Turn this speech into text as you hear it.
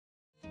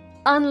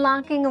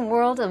unlocking a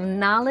world of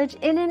knowledge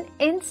in an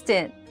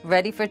instant.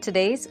 Ready for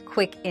today's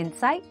quick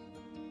insight?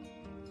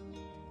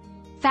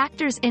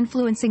 Factors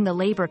influencing the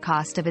labor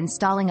cost of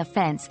installing a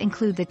fence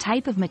include the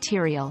type of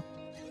material,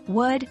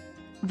 wood,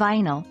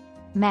 vinyl,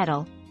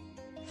 metal,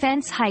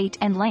 fence height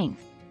and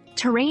length,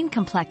 terrain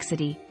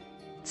complexity,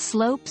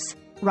 slopes,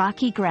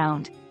 rocky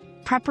ground,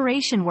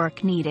 preparation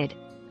work needed,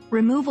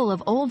 removal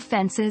of old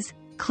fences,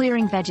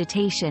 clearing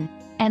vegetation,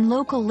 and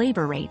local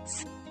labor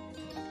rates.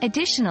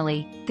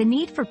 Additionally, the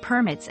need for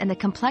permits and the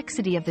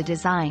complexity of the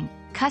design,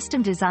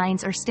 custom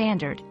designs or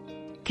standard,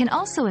 can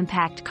also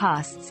impact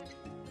costs,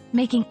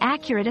 making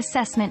accurate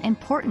assessment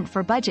important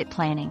for budget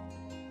planning.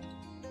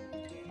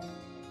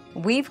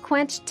 We've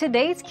quenched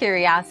today's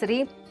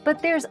curiosity,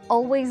 but there's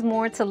always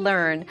more to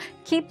learn.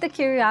 Keep the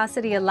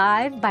curiosity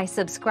alive by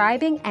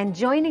subscribing and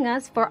joining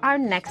us for our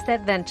next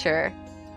adventure.